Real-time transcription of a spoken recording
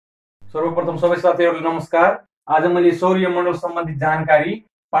सर्वप्रथम सबै साथीहरुलाई नमस्कार। आज मैले सौर यमणडल सम्बन्धी जानकारी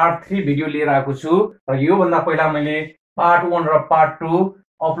पार्ट 3 भिडियो लिएर आएको छु र यो भन्दा पहिला मैले पार्ट 1 र पार्ट 2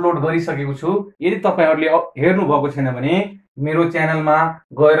 अपलोड गरिसकेको छु। यदि तपाईहरुले हेर्नु भएको छैन भने मेरो च्यानलमा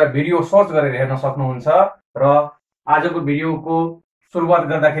गएर भिडियो सर्च गरेर हेर्न सक्नुहुन्छ। र आजको भिडियोको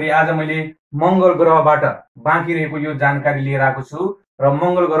सुरुवात गर्दाखेरि आज मैले मंगल ग्रहबाट बाँकी रहेको यो जानकारी लिएर आएको छु र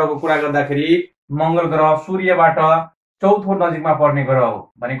मंगल ग्रहको कुरा गर्दाखेरि मंगल ग्रह सूर्यबाट चौथो नजिकमा पर्ने ग्रह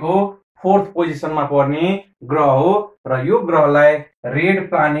हो, भनेको 4th पोजिसनमा पर्ने ग्रह हो र यो ग्रहलाई रेड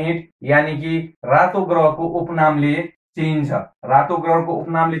प्लानेट यानी कि रातो ग्रहको उपनामले चिनिन्छ। रातो ग्रहको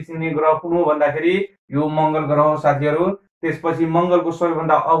उपनामले चिनिने ग्रह कुन हो भन्दाखेरि यो मंगल ग्रह हो साथीहरु। त्यसपछि मंगलको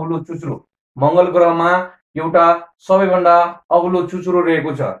सबैभन्दा अग्लो चुचुरो, मंगल ग्रहमा एउटा सबैभन्दा अग्लो चुचुरो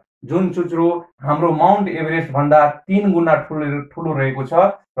रहेको छ, जुन चुचुरो हाम्रो माउन्ट एभरेस्ट भन्दा 3 गुणा ठूलो रहेको छ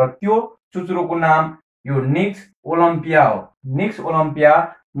र त्यो चुचुरोको नाम यो निक्स ओलम्पिया हो। निक्स ओलम्पिया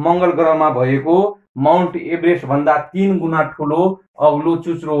मंगल ग्रहमा भएको माउन्ट एभरेस्ट भन्दा 3 गुणा ठूलो अग्लो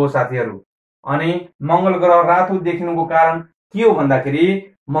चुचुरो हो साथीहरु। अनि मंगल ग्रह रातो देखिनुको कारण के हो भन्दाखेरि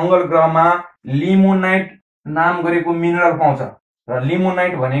मंगल ग्रहमा लिमोनाइट नाम गरेको मिनरल पाउँछ र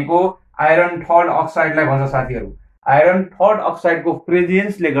लिमोनाइट भनेको आइरन थर्ड अक्साइडलाई भन्छ साथीहरु। आइरन थर्ड अक्साइडको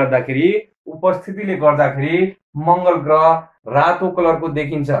प्रेजेन्सले गर्दाखेरि, उपस्थितिले गर्दाखेरि मंगल ग्रह रातो कलरको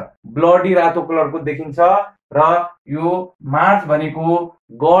देखिन्छ, ब्लडी रातो कलरको देखिन्छ र यो मार्च भनेको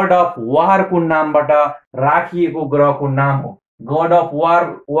गॉड अफ वार को नामबाट राखिएको ग्रहको नाम हो। गॉड अफ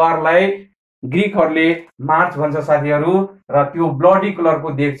वारलाई ग्रीकहरुले मार्च भन्छ साथीहरु र त्यो ब्लडी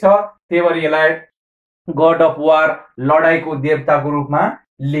कलरको देख्छ, त्यही भएर यसलाई गॉड अफ वार लडाईको देवताको रूपमा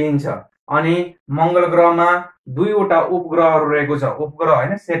लिइन्छ। अनि मंगल ग्रहमा दुईवटा उपग्रहहरु रहेको छ, उपग्रह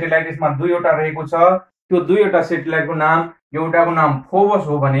हैन सेटेलाइट, यसमा दुईवटा रहेको छ। त्यो दुईवटा सेटेलाइटको नाम, एउटाको नाम फोबस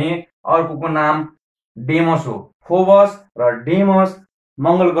हो भने अर्कोको नाम डेमस हो। फोबस र डेमस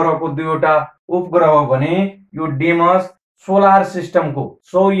मंगल ग्रहको दुईवटा उपग्रह हो भने यो डेमस सोलर सिस्टमको,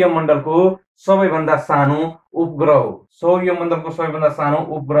 सौर्य मण्डलको सबैभन्दा सानो उपग्रह हो। सौर्य मण्डलको सबैभन्दा सानो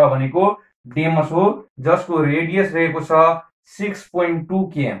उपग्रह भनेको डेमस हो, जसको रेडियस रहेको छ 6.2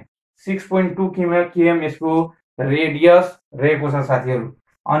 km। 6.2 km यसको रेडियस रहेको छ साथीहरु।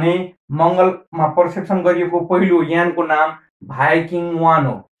 अनि मंगलमा प्रक्षेपण गरिएको पहिलो यानको नाम भाइकिङ 1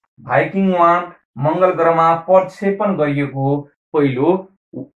 हो। भाइकिङ 1 मंगल ग्रहमा प्रक्षेपण गरिएको पहिलो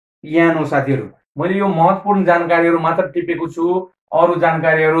यान हो साथीहरु। मैले यो महत्वपूर्ण जानकारीहरु मात्र टिपेको छु, अरु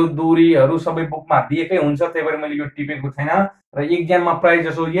जानकारीहरु दूरीहरु सबै बुकमा दिएकै हुन्छ, त्यही भएर मैले यो टिपेको छैन र एक्जाममा प्राय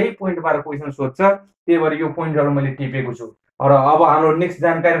जसो यही पोइन्टबाट क्वेशन सोध्छ, त्यही भएर यो पोइन्टहरु मैले टिपेको छु। र अब हाम्रो नेक्स्ट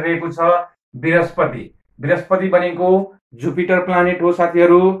जानकारी रहेको छ बृहस्पति। बृहस्पति भनेको जुपिटर प्लानेट हो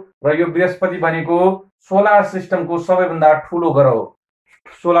साथीहरु र यो बृहस्पति भनेको सोलर सिस्टमको सबैभन्दा ठूलो ग्रह हो।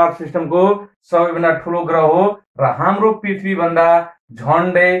 सोलर सिस्टमको सबैभन्दा ठूलो ग्रह हो र हाम्रो पृथ्वी भन्दा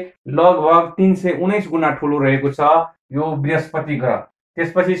झन्डै लगभग 319 गुणा ठूलो रहेको छ यो बृहस्पति ग्रह।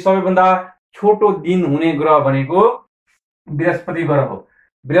 त्यसपछि सबैभन्दा छोटो दिन हुने ग्रह भनेको बृहस्पति ग्रह हो।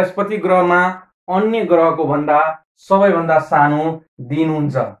 बृहस्पति ग्रहमा अन्य ग्रहको भन्दा सबैभन्दा सानो दिन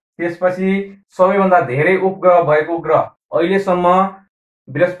हुन्छ। त्यसपछि सबैभन्दा धेरै उपग्रह भएको ग्रह, अहिलेसम्म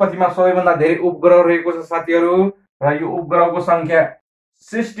बृहस्पतिमा सबैभन्दा धेरै उपग्रह रहेको छ साथीहरु र यो उपग्रहको संख्या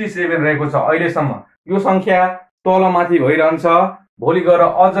 67 रहेको छ अहिलेसम्म। यो संख्या तलमाथि भइरहन्छ, भोलि गएर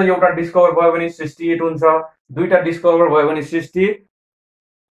अझ एउटा डिस्कभर भयो भने 68 हुन्छ, दुईटा डिस्कभर भयो भने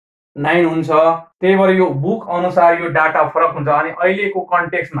 69 हुन्छ। त्यही भएर यो बुक अनुसार यो डाटा फरक हुन्छ। अनि अहिलेको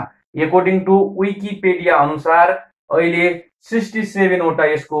कन्टेक्स्टमा अकॉर्डिङ टु विकिपीडिया अनुसार अहिले 67 वटा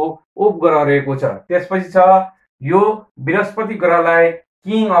यसको उपग्रह रहेको छ। त्यसपछि छ यो बृहस्पति ग्रहलाई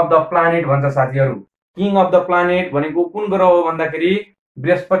किङ अफ द प्लानेट भन्छ साथीहरु। किङ अफ द प्लानेट भनेको कुन ग्रह हो भन्दाखेरि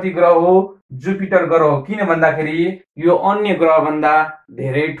बृहस्पति ग्रह हो, जुपिटर ग्रह हो। किन भन्दाखेरि यो अन्य ग्रह भन्दा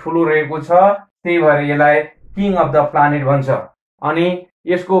धेरै ठूलो रहेको छ, त्यही भएर यसलाई किङ अफ द प्लानेट भन्छ। अनि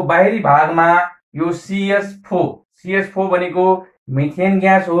यसको बाहिरी भागमा यो CH4 भनेको मिथेन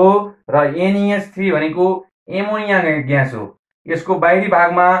ग्यास हो र NH3 भनेको एमोनिया ग्यास हो। यसको बाहिरी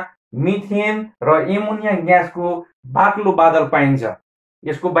भागमा मिथेन र एमोनिया ग्यासको बाक्लो बादल पाइन्छ।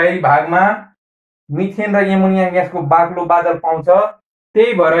 यसको बाहिरी भागमा मिथेन र एमोनिया ग्यासको बाक्लो बादल पाउँछ,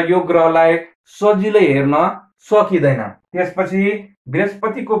 त्यही भएर यो ग्रहलाई सजिलै हेर्न सकिँदैन। त्यसपछि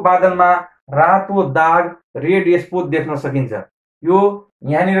बृहस्पतिको बादलमा रातो दाग, रेड स्पोट देख्न सकिन्छ। यो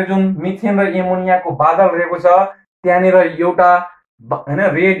यहाँनिर जुन मिथेन र एमोनियाको बादल रहेको छ त्यहाँनिर एउटा हैन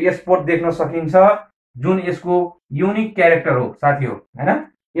रेड स्पोट देख्न सकिन्छ, जुन यसको युनिक क्यारेक्टर हो साथीहरु हैन।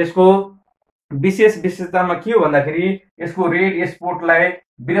 यसको विशेष विशेषतामा के हो भन्दाखेरि यसको रेड स्पोटलाई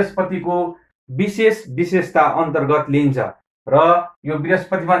बृहस्पतिको विशेष विशेषता अन्तर्गत लिन्छ र यो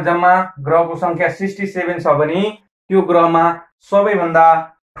बृहस्पतिमा जम्मा ग्रहको संख्या 67 छ भने त्यो ग्रहमा सबैभन्दा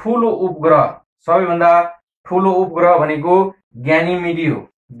ठुलो उपग्रह, सबैभन्दा ठुलो उपग्रह भनेको ग्यानिमेड हो।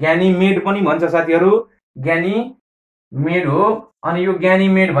 ग्यानिमेड पनि भन्छ साथीहरू, ग्यानिमेड हो। अनि यो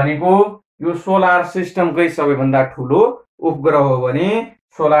ग्यानिमेड भनेको यो सोलर सिस्टमकै सबैभन्दा ठुलो उपग्रह हो भने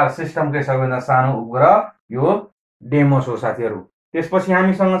सोलर सिस्टमकै सबैभन्दा सानो उपग्रह यो डेमोस हो साथीहरू। त्यसपछि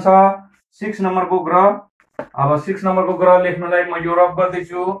हामीसँग छ 6 नम्बरको ग्रह। अब 6 नम्बरको ग्रह लेख्नलाई म यो रफ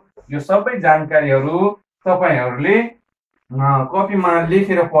गर्दैछु। यो सबै जानकारीहरू तपाईहरूले कपीमा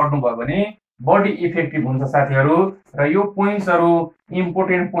लेखेर पढ्नुभयो भने बढी इफेक्टिभ हुन्छ साथीहरू। र यो पोइन्ट्सहरू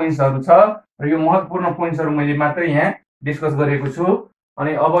इम्पोर्टेन्ट पोइन्ट्सहरू छ र यो महत्त्वपूर्ण पोइन्ट्सहरू मैले मात्रै यहाँ डिस्कस गरेको छु।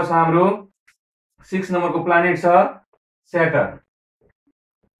 अनि अब छ हाम्रो 6 नम्बरको प्लानेट छ स्याटर्न,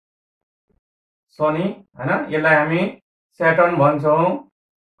 शनि हैन, यसलाई हामी स्याटर्न भन्छौँ।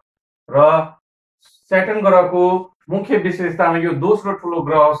 र स्याटर्न ग्रहको मुख्य विशेषतामा यो दोस्रो ठुलो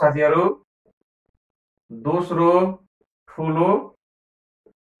ग्रह हो साथीहरू। दोस्रो ठुलो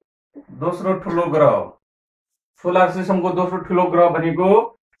ग्रह, सोलर सिस्टमको दोस्रो ठुलो ग्रह भनेको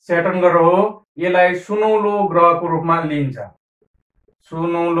स्याटर्न ग्रह हो। यसलाई सुनौलो ग्रहको रूपमा लिइन्छ,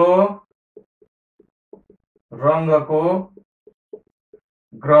 सुनौलो रङ्गको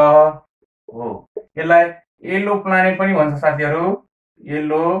ग्रह हो। यसलाई येलो प्लानेट पनि भन्छ साथीहरू,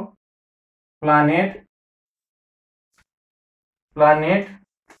 येलो प्लानेट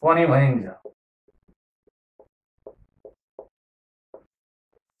पनि भनिन्छ।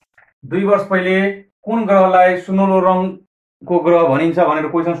 2 वर्ष पहिले कुन ग्रहलाई सुनौलो रङको ग्रह भनिन्छ भनेर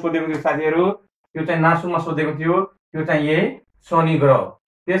क्वेसन सोधेको थियो साथीहरू। त्यो चाहिँ नासुमा सोधेको थियो, त्यो चाहिँ यही शनि ग्रह।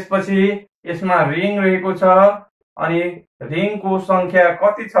 त्यसपछि यसमा रिङ रहेको छ अनि रिङको संख्या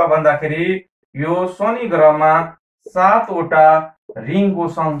कति छ भन्दाखेरि यो शनि ग्रहमा 7 वटा रिङको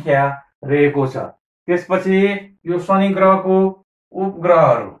संख्या रहेको छ। त्यसपछि यो शनि ग्रहको उपग्रह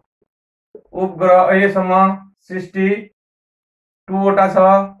अहिलेसम्म 62 वटा छ।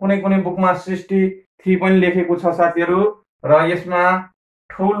 कुनै कुनै बुकमा 63 पनि लेखेको छ साथीहरू। र यसमा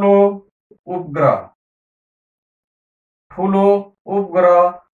ठुलो उपग्रह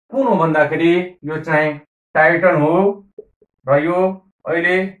कुन हो भन्दाखेरि यो चाहिँ टाइटन हो। र यो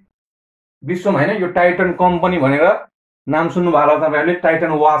अहिले विश्वमा हैन, यो टाइटन कम्पनी भनेर नाम सुन्नु भएको होला तपाईहरुले,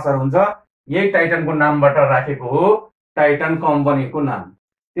 टाइटन वाचर हुन्छ, यही टाइटनको नामबाट राखेको हो, टाइटन कम्पनीको नाम।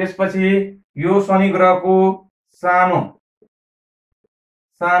 त्यसपछि यो शनि ग्रहको सानो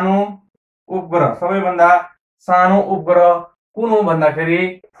उपग्रह, सबैभन्दा सानो उपग्रह कुन हो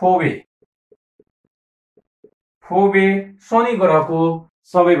भन्दाखेरि फोबे शनि ग्रहको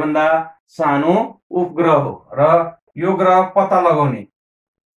सबैभन्दा सानो उपग्रह हो। र यो ग्रह पत्ता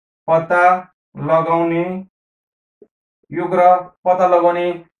लगाउने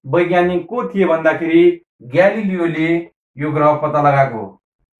वैज्ञानिक को थिए भन्दाखेरि ग्यालिलियोले यो ग्रह पत्ता लगाएको।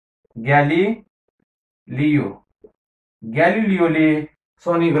 ग्यालिलियोले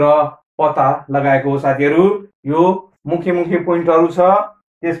शनि ग्रह पत्ता लगाएको हो साथीहरू। यो मुख्य पोइन्टहरू छ।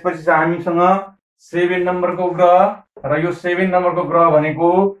 त्यसपछि हामीसँग 7 नम्बरको ग्रह, र यो 7 नम्बरको ग्रह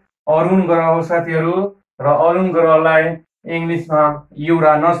भनेको अरुण ग्रह हो साथीहरू। र अरुण ग्रहलाई इंग्लिशमा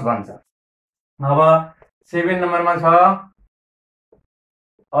युरानस भन्छ। अब 7 नम्बरमा छ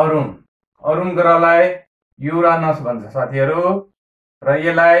अरुण ग्रहलाई युरानस भन्छ साथीहरू। र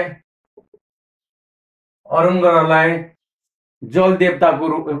यसलाई अरुण ग्रहलाई जल देवताको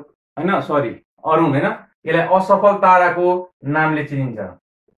रूप हैन, सरी अरुण हैन, यसलाई असफल ताराको नामले चिनिन्छ,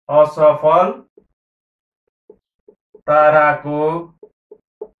 असफल ताराको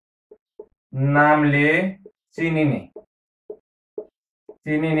नामले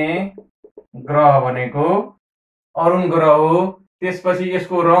चिनिने ग्रह भनेको अरुण ग्रह हो। त्यसपछि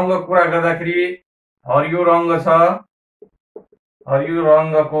यसको रंग कुरा गर्दाखेरि हरियो रंग छ, हरियो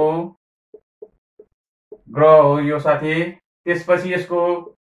रंगको ग्रह हो यो साथी। त्यसपछि यसको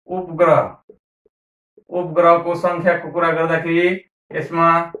उपग्रहको संख्याको कुरा गर्दाखेरि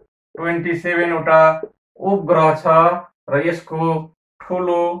यसमा 27 वटा उपग्रह छ। र यसको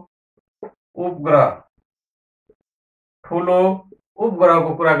ठुलो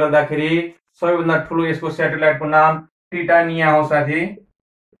उपग्रहको कुरा गर्दाखेरि सबैभन्दा ठुलो यसको स्याटेलाइटको नाम टिटानिया हो साथी।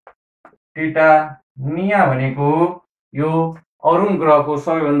 टिटानिया भनेको यो अरुण ग्रहको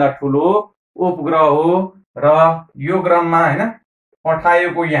सबैभन्दा ठुलो उपग्रह हो। र यो ग्रहमा हैन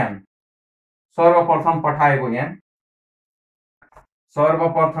पठाएको यान, सर्वप्रथम पठाएको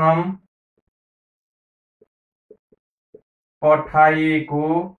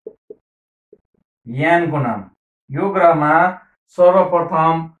यानको नाम, यो ग्रहमा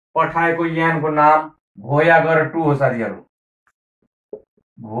सर्वप्रथम पठाएको यानको नाम भोयागर 2 हो साथीहरू।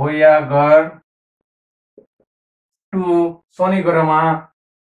 भोयागर 2 शनि ग्रहमा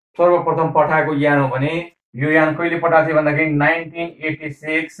सर्वप्रथम पठाएको यान हो भने यो यान कहिले पठाएको थियो भन्दाखेरि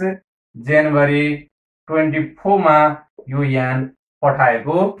 1986 जनवरी 24 मा यो यान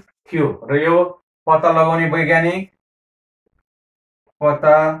पठाएको थियो। र यो पत्ता लगाउने वैज्ञानिक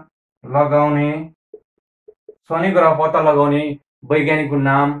शनि ग्रह पत्ता लगाउने वैज्ञानिकको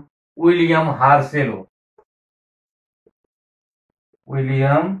नाम विलियम हार्सेल हो।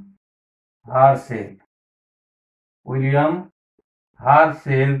 विलियम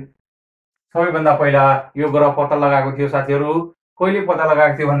हार्सेल सबैभन्दा पहिला यो ग्रह पत्ता लगाएको थियो साथीहरू। कहिले पत्ता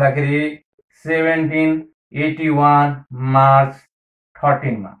लगाएको थियो भन्दाखेरि 1781 मार्च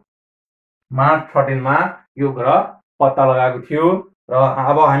 13 मा यो ग्रह पत्ता लगाएको थियो। र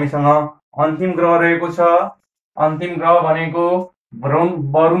अब हामीसँग अन्तिम ग्रह रहेको छ। अन्तिम ग्रह भनेको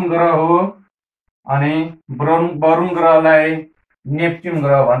वरुण ग्रह हो अनि वरुण ग्रहलाई नेप्च्युन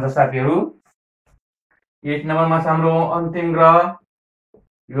ग्रह भन्छ साथीहरू। 1 नम्बरमा छ हाम्रो अन्तिम ग्रह,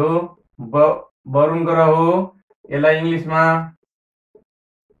 यो वरुण ग्रह हो। यसलाई इंग्लिशमा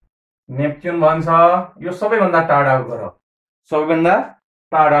नेप्च्युन भन्छ। यो सबैभन्दा टाढाको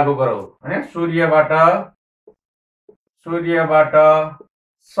ग्रह हो हैन। सूर्यबाट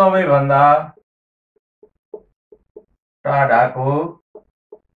सबैभन्दा टाढाको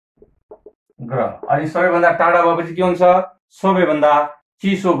ग्रह। अनि सबैभन्दा टाढा भएपछि के हुन्छ? सबैभन्दा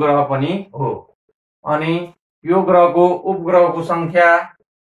चिसो ग्रह पनि हो। अनि यो ग्रहको उपग्रहको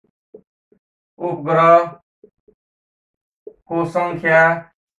संख्या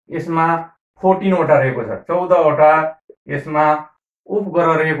यसमा 14 वटा रहेको छ। 14 वटा यसमा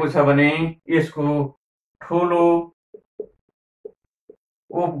उपग्रह रहेको छ भने यसको ठुलो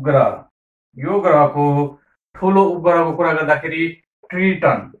उपग्रह, यो ग्रहको ठुलो उपग्रहको कुरा गर्दाखेरि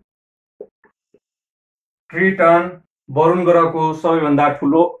ट्रिटन वरुण ग्रहको सबैभन्दा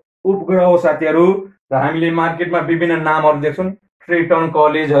ठुलो उपग्रह हो साथीहरू। र हामीले मार्केटमा विभिन्न नामहरू देख्छौं, ट्रिटन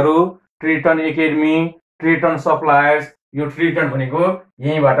कलेजहरू, ट्रिटन एकेडमी, ट्रिटन सप्लायर्स। यो ट्रिटन भनेको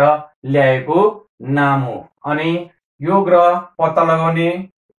यहीँबाट ल्याएको नाम हो। अनि यो ग्रह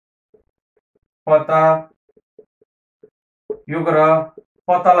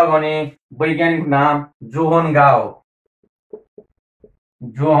पत्ता लगाउने वैज्ञानिक नाम जोहन गा हो।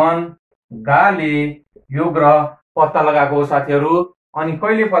 जोहन गाले यो ग्रह पत्ता लगाएको हो साथीहरू। अनि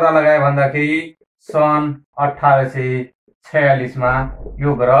कहिले पत्ता लगाए भन्दाखेरि सन् 1846 मा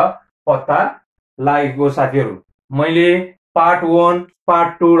यो ग्रह पत्ता लागेको साथीहरू। मैले पार्ट 1, पार्ट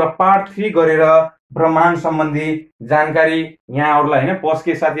 2 र पार्ट 3 गरेर ब्रह्माण्ड सम्बन्धी जानकारी यहाँहरूलाई हैन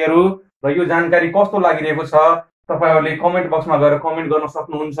पस्के साथीहरू। र यो जानकारी कस्तो लागिरहेको छ तपाईहरुले कमेन्ट बक्समा गएर कमेन्ट गर्न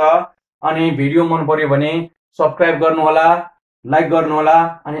सक्नुहुन्छ। अनि भिडियो मन पर्यो भने सब्स्क्राइब गर्नुहोला, लाइक गर्नुहोला।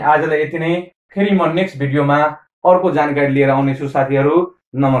 अनि आजलाई यति नै। फेरि म नेक्स्ट भिडियोमा अर्को जानकारी लिएर आउनेछु साथीहरू।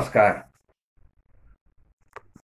 नमस्कार।